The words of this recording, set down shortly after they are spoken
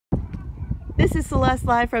This is Celeste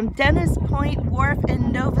live from Dennis Point Wharf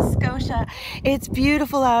in Nova Scotia. It's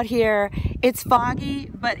beautiful out here. It's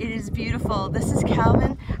foggy, but it is beautiful. This is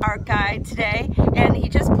Calvin, our guide today, and he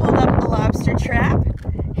just pulled up a lobster trap.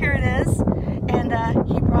 Here it is, and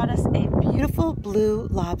he brought us a beautiful blue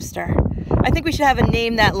lobster. I think we should have a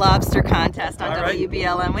Name That Lobster contest on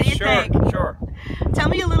WBLM. What do you think? Sure. Tell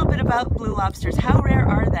me a little bit about blue lobsters. How rare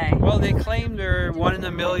are they? Well, they claim they're 1 in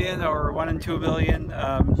a million or 1 in 2 million.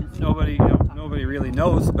 Nobody really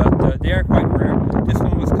knows, but they are quite rare. This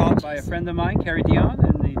one was caught by a friend of mine, Carrie Dion,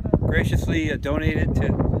 and he graciously donated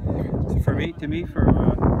to me so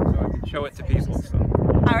I can show it to people. So.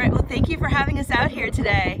 All right. Well, thank you for having us out here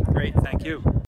today. Great. Thank you.